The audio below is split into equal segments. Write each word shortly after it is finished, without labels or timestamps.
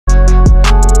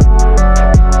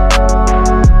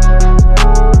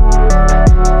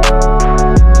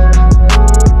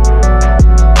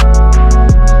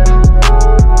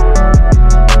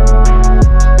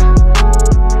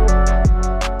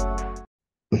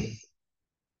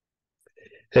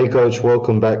Hey coach,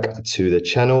 welcome back to the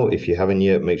channel. If you haven't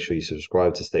yet, make sure you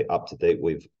subscribe to stay up to date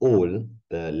with all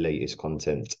the latest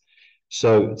content.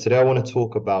 So today I want to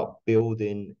talk about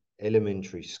building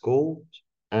elementary school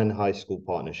and high school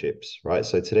partnerships, right?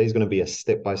 So today's going to be a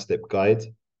step-by-step guide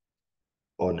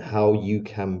on how you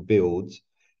can build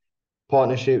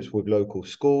partnerships with local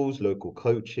schools, local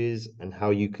coaches, and how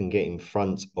you can get in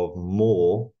front of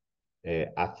more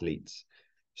athletes.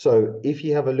 So if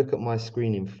you have a look at my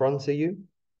screen in front of you,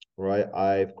 right,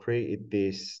 I've created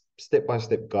this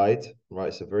step-by-step guide, right?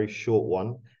 It's a very short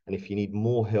one. And if you need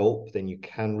more help, then you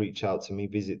can reach out to me.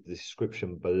 Visit the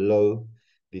description below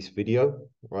this video,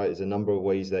 right? There's a number of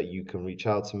ways that you can reach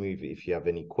out to me if you have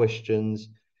any questions,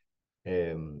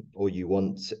 or you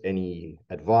want any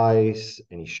advice,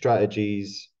 any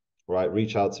strategies, right?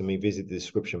 Reach out to me, visit the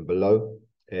description below.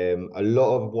 A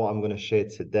lot of what I'm going to share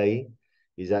today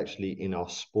is actually in our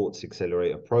Sports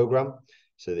Accelerator program.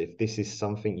 So if this is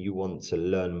something you want to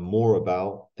learn more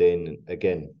about, then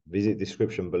again, visit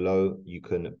description below. You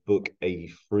can book a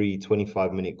free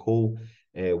 25-minute call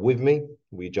with me.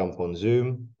 We jump on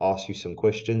Zoom, ask you some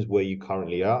questions where you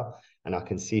currently are, and I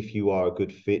can see if you are a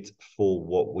good fit for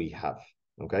what we have.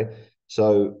 Okay.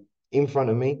 So in front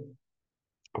of me,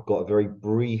 I've got a very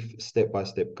brief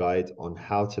step-by-step guide on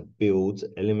how to build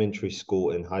elementary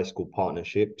school and high school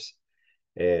partnerships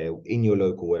in your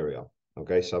local area.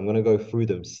 Okay. So I'm going to go through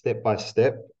them step by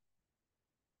step.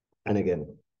 And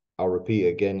again, I'll repeat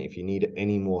again, if you need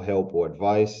any more help or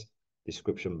advice,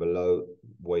 description below,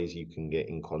 ways you can get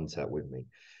in contact with me.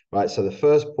 Right. So the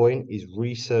first point is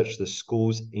research the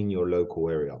schools in your local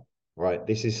area. Right.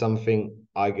 This is something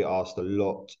I get asked a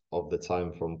lot of the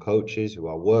time from coaches who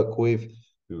I work with,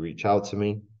 who reach out to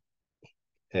me.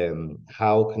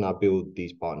 How can I build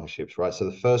these partnerships? Right. So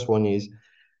the first one is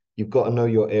you've got to know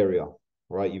your area.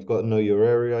 Right. You've got to know your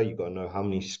area. You've got to know how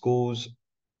many schools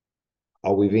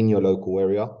are within your local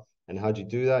area. And how do you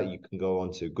do that? You can go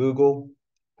onto Google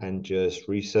and just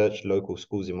research local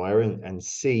schools in my area and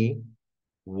see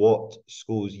what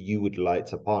schools you would like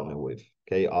to partner with.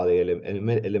 Okay, are they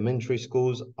elementary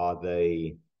schools? Are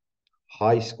they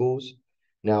high schools?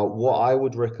 Now, what I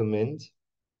would recommend,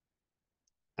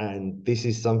 and this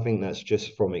is something that's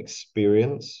just from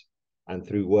experience and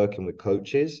through working with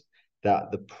coaches,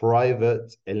 that the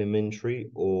private elementary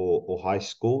or high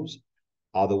schools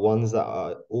are the ones that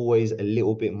are always a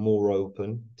little bit more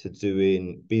open to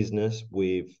doing business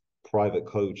with private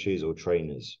coaches or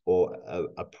trainers or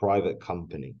a private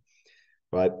company,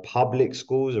 right? Public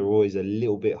schools are always a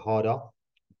little bit harder,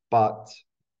 but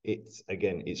it's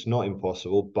not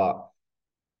impossible. But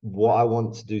what I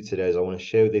want to do today is I want to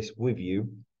share this with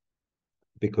you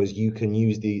because you can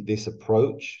use this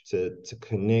approach to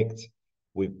connect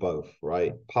with both,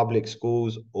 right? Public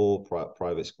schools or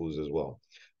private schools as well.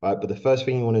 Right. But the first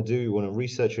thing you want to do, you want to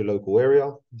research your local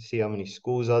area, see how many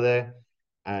schools are there.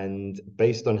 And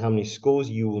based on how many schools,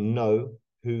 you will know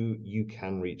who you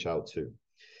can reach out to.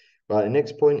 Right. The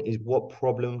next point is what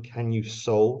problem can you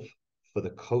solve for the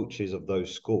coaches of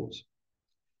those schools?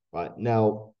 Right.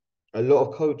 Now, a lot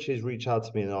of coaches reach out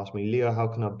to me and ask me, Leo, how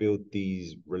can I build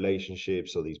these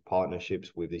relationships or these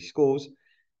partnerships with these schools?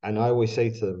 And I always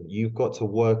say to them, you've got to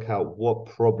work out what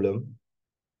problem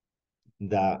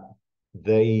that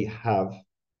they have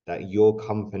that your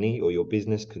company or your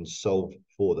business can solve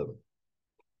for them.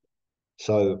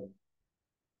 So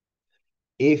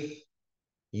if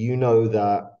you know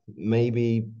that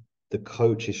maybe the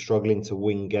coach is struggling to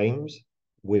win games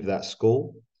with that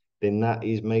school, then that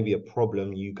is maybe a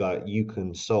problem you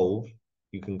can solve.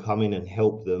 You can come in and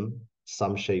help them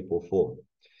some shape or form.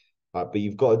 Right, but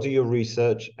you've got to do your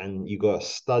research and you've got to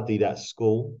study that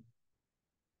school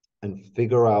and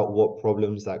figure out what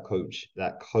problems that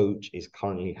coach is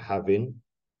currently having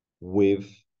with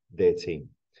their team.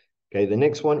 Okay, the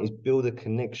next one is build a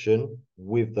connection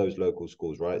with those local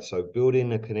schools, right? So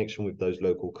building a connection with those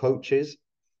local coaches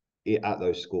at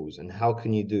those schools. And how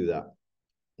can you do that?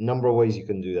 Number of ways you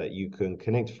can do that. You can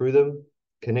connect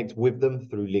with them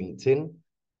through LinkedIn.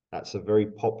 That's a very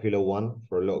popular one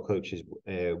for a lot of coaches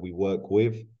we work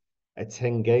with.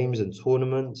 Attend games and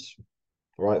tournaments,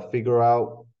 right? Figure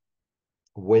out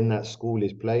when that school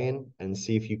is playing and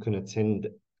see if you can attend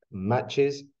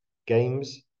matches,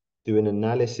 games, do an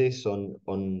analysis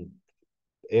on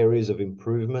areas of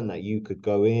improvement that you could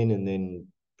go in and then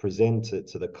present it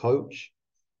to the coach.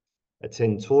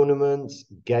 Attend tournaments,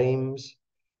 games,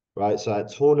 right? So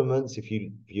at tournaments, if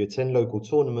you attend local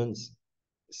tournaments,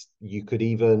 you could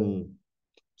even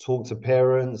talk to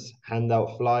parents, hand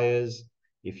out flyers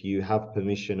if you have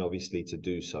permission, obviously, to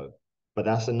do so. But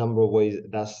that's a number of ways.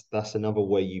 That's another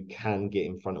way you can get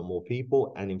in front of more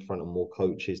people and in front of more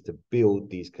coaches to build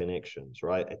these connections,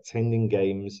 right? Attending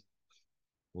games,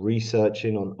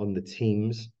 researching on the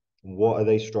teams. What are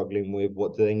they struggling with?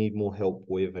 What do they need more help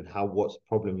with? And what's the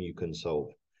problem you can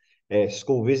solve?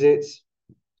 School visits,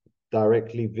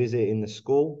 directly visiting the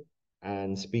school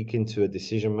and speaking to a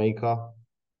decision maker.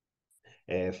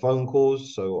 Phone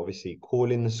calls, so obviously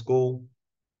calling the school,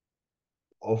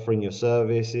 offering your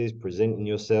services, presenting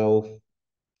yourself.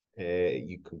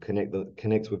 You can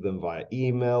connect with them via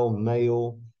email,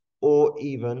 mail, or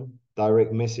even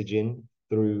direct messaging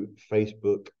through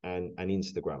Facebook and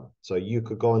Instagram. So you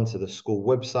could go onto the school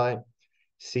website,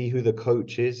 see who the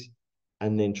coach is,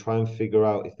 and then try and figure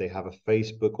out if they have a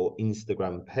Facebook or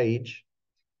Instagram page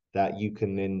that you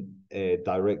can then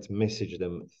direct message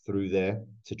them through there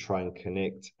to try and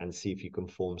connect and see if you can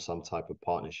form some type of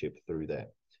partnership through there.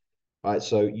 Right,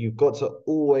 so you've got to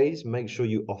always make sure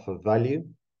you offer value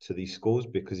to these schools,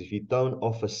 because if you don't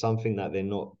offer something that they're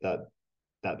not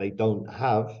that they don't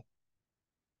have,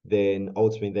 then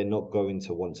ultimately they're not going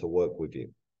to want to work with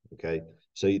you. Okay,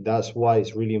 so that's why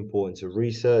it's really important to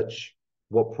research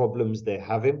what problems they're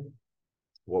having,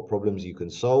 what problems you can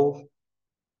solve,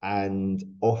 and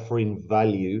offering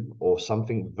value or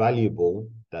something valuable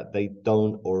that they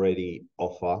don't already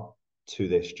offer to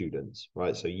their students,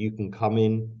 right? So you can come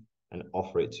in and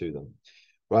offer it to them,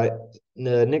 right?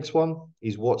 The next one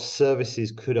is, what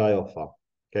services could I offer?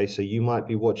 Okay, so you might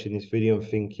be watching this video and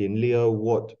thinking, Leo,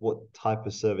 what type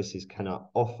of services can I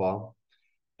offer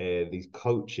these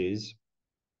coaches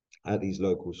at these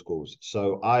local schools?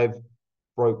 So I've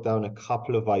broke down a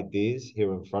couple of ideas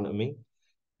here in front of me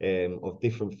of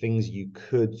different things you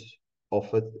could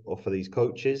offer these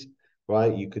coaches,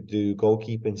 right? You could do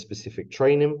goalkeeping specific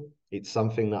training. It's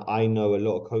something that I know a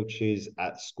lot of coaches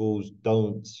at schools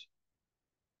don't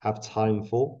have time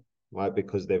for, right?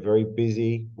 Because they're very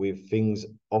busy with things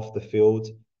off the field.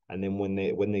 And then when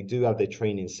they do have their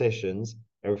training sessions,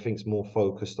 everything's more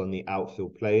focused on the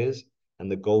outfield players, and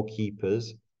the goalkeepers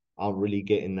aren't really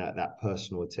getting that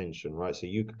personal attention, right? So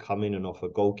you could come in and offer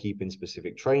goalkeeping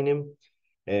specific training.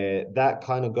 That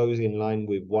kind of goes in line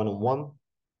with one-on-one,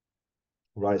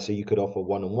 right? So you could offer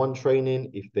one-on-one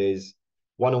training if there's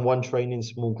one-on-one training,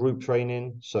 small group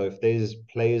training. So if there's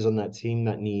players on that team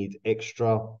that need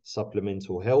extra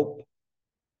supplemental help,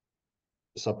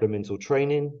 supplemental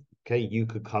training, okay, you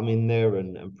could come in there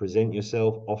and present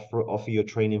yourself, offer your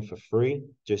training for free,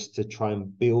 just to try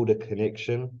and build a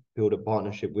connection, build a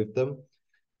partnership with them.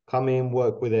 Come in,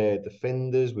 work with their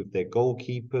defenders, with their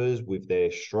goalkeepers, with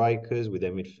their strikers, with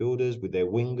their midfielders, with their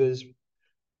wingers,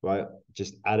 right?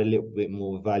 Just add a little bit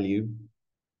more value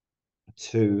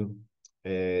to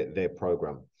their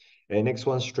program. Next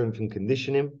one, strength and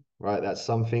conditioning, right? That's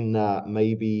something that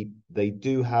maybe they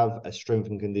do have a strength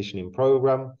and conditioning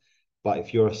program, but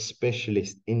if you're a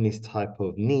specialist in this type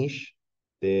of niche,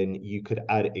 then you could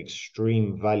add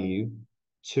extreme value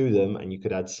to them, and you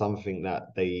could add something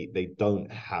that they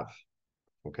don't have.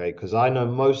 Okay, because I know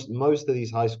most of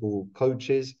these high school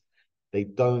coaches, they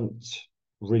don't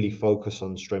really focus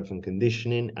on strength and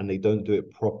conditioning, and they don't do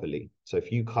it properly. So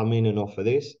if you come in and offer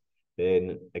this,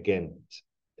 then again,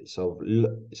 it's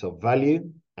of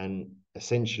value, and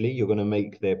essentially you're going to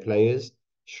make their players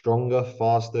stronger,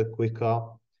 faster, quicker,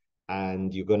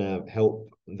 and you're going to help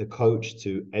the coach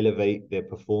to elevate their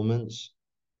performance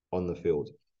on the field.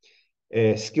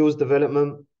 Skills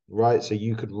development, right? So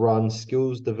you could run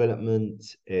skills development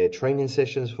training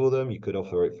sessions for them. You could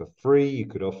offer it for free. You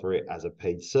could offer it as a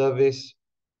paid service.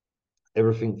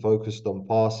 Everything focused on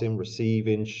passing,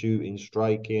 receiving, shooting,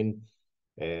 striking,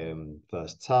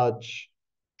 first touch,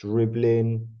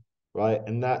 dribbling, right?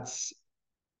 And that's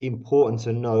important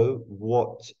to know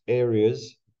what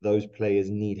areas those players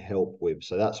need help with.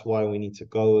 So that's why we need to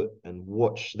go and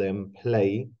watch them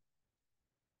play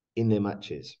in their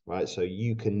matches, right? So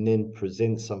you can then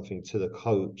present something to the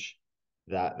coach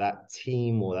that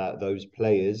team or that those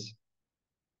players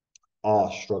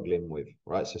are struggling with,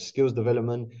 right? So skills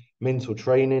development, mental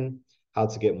training, how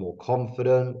to get more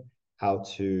confident, how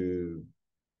to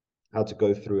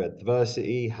go through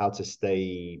adversity, how to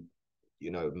stay,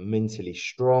 mentally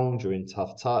strong during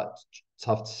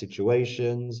tough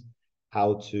situations,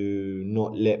 how to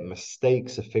not let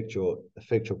mistakes affect your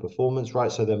performance,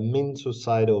 right? So the mental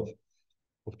side of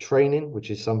training, which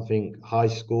is something high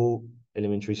school,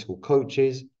 elementary school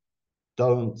coaches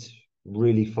don't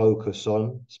really focus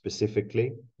on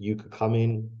specifically. You could come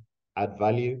in, add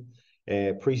value.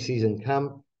 Pre-season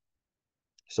camp.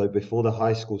 So before the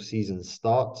high school season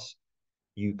starts,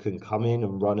 you can come in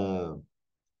and run a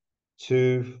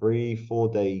 2, 3, 4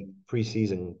 day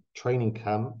pre-season training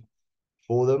camp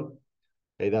for them.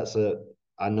 Okay,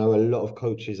 I know a lot of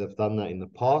coaches have done that in the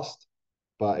past,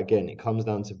 but again, it comes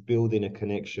down to building a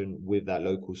connection with that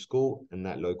local school and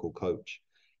that local coach.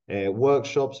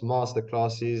 Workshops,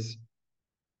 masterclasses,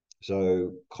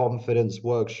 so confidence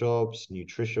workshops,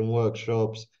 nutrition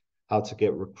workshops, how to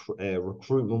get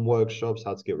recruitment workshops,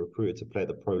 how to get recruited to play at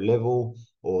the pro level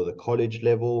or the college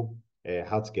level,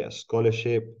 how to get a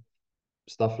scholarship,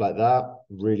 stuff like that.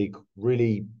 Really,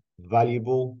 really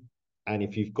valuable. And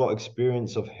if you've got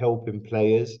experience of helping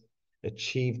players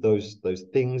achieve those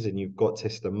things and you've got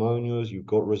testimonials, you've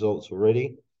got results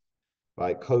already,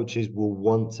 right? Coaches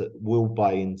will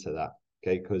buy into that.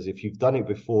 Okay, because if you've done it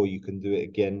before, you can do it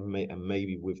again, and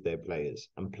maybe with their players,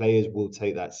 and players will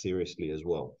take that seriously as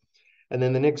well. And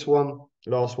then the next one,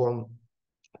 last one,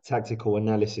 tactical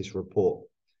analysis report.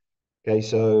 Okay,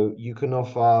 so you can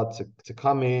offer to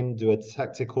come in, do a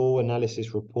tactical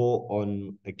analysis report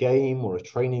on a game or a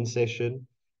training session,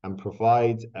 and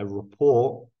provide a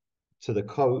report to the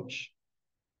coach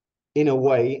in a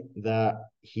way that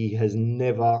he has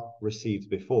never received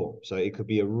before. So it could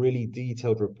be a really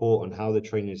detailed report on how the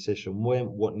training session went,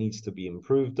 what needs to be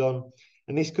improved on.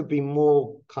 And this could be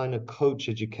more kind of coach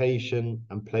education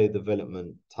and player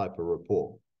development type of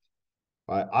report.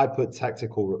 Right? I put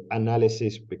tactical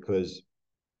analysis because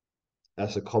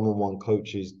that's a common one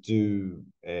coaches do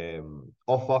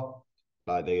offer.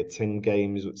 Like they attend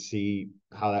games, see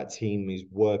how that team is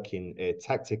working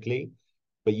tactically.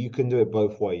 But you can do it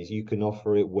both ways. You can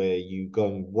offer it where you go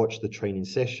and watch the training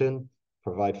session,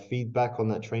 provide feedback on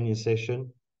that training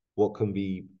session. What can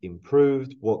be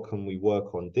improved? What can we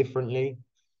work on differently?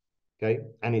 Okay.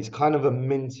 And it's kind of a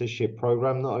mentorship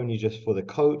program, not only just for the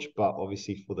coach, but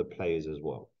obviously for the players as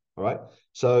well. All right.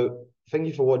 So thank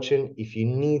you for watching. If you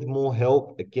need more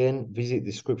help, again, visit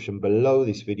the description below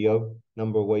this video.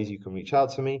 Number of ways you can reach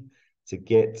out to me to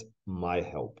get my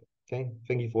help. Okay.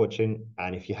 Thank you for watching.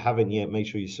 And if you haven't yet, make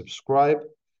sure you subscribe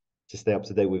to stay up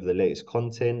to date with the latest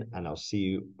content. And I'll see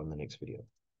you on the next video.